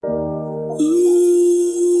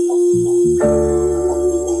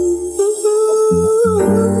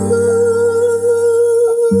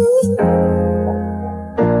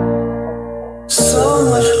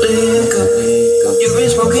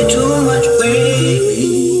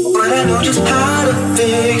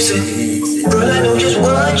fix it. Girl, I know just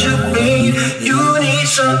what you need. You need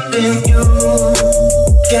something you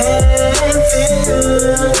can't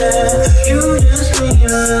feel that. You just need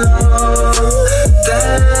love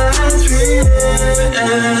that's real.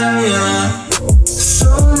 So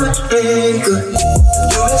much bigger.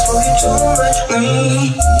 You been smoking too much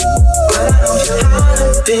weed, but I know just how to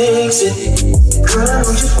fix it. Girl, I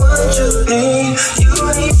know just what you need. You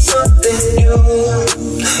need something you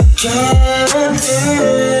can't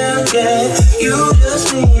feel, yeah. You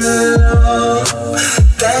just need love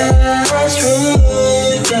that's real,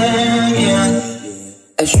 yeah.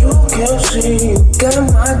 As you can see, you got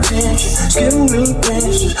my attention. Give me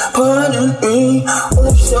pictures, pardon me.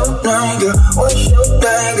 What's your name, girl? What's your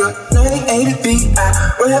thing, girl? Name A.D.B, I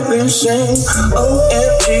rap and sing.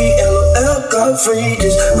 OMG, LOL, got free.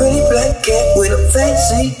 This pretty black cat with a fat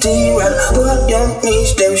CD. Right up your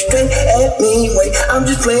knees, staring straight at me. Wait, I'm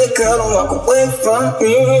just playing, girl, don't walk away from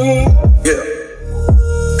me. Yeah.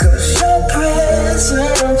 Cause your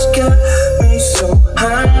presence got me so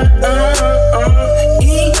high.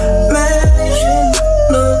 Imagine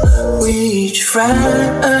love we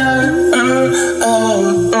tried.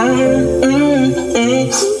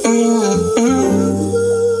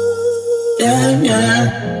 Yeah, yeah.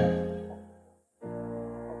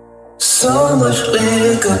 So much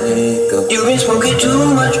liquor. You been smoking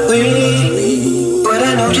too much weed, but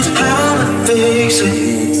I know just how to fix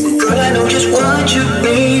it. Girl, I know just what you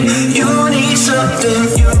need. You need something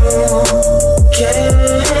you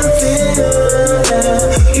can't feel.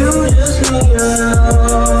 You just need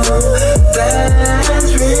love that's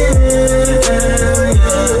real.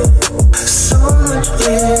 So much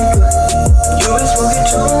liquor. You been smoking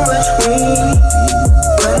too much weed,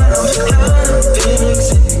 but I know just how to fix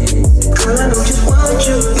it. Girl, I know just what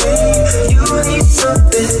you need. You need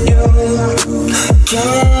something you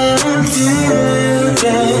can't feel,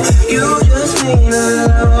 yeah. You just need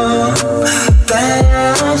love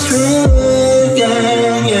that's real,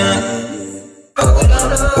 yeah, yeah.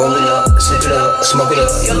 Roll it up, sip it up, smoke it up.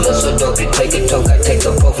 Your love so dope, you take a toke, I take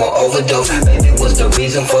a puff on overdose. Baby, what's the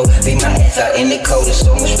reason for? Leave my ass out in the cold, there's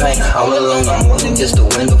so much pain. All alone, I'm more than just a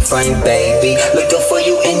window frame, baby. Looking for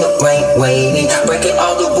you in the rain, waiting. Breaking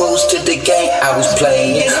all the rules to the game I was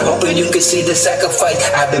playing. Hoping you can see the sacrifice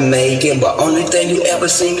I've been making, but only thing you ever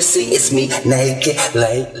seem to see is me naked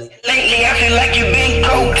lately. Lately, I feel like you've been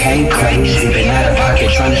cocaine Crazy, been out of pocket,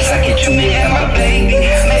 trying to suck it to me and my baby.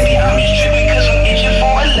 Maybe I'm just tripping cause I'm itching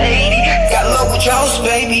for a lady. Got love with y'all's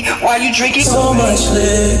baby, why you drinking so much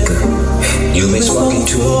liquor? You been smoking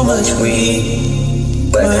too much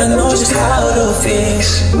weed, but I know just how to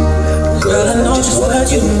fix. Girl, I know just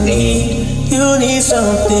what you need. You need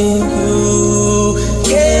something you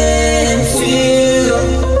can't feel.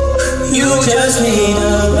 You just need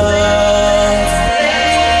a love.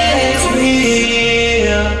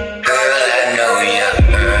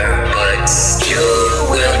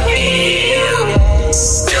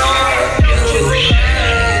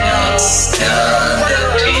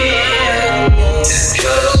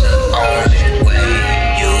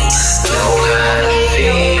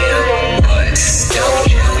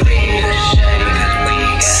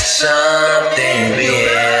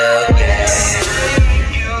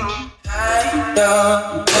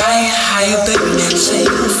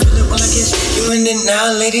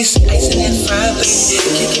 Now ladies, icing that fire, baby.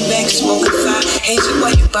 Kicking back, smoking fire. Hazy,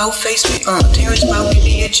 why you bout face me? Terrence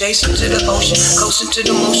balcony adjacent to the ocean. Coasting to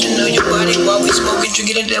the motion of your body while we smoking.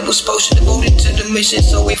 Drinking the devil's potion, devoted to the mission.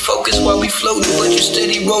 So we focus while we floating. But you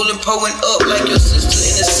steady rolling, pulling up like your sister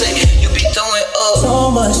in the sink. You be throwing up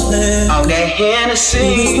so much liquor. All that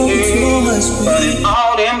Henezzy, too much burning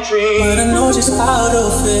all them trees. But I know just how to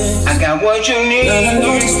fix. I got what you need. Girl, I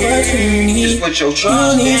know just what you need. Just put your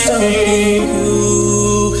trust you need something in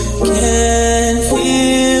you can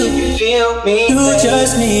feel. You feel me? You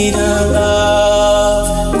just need a love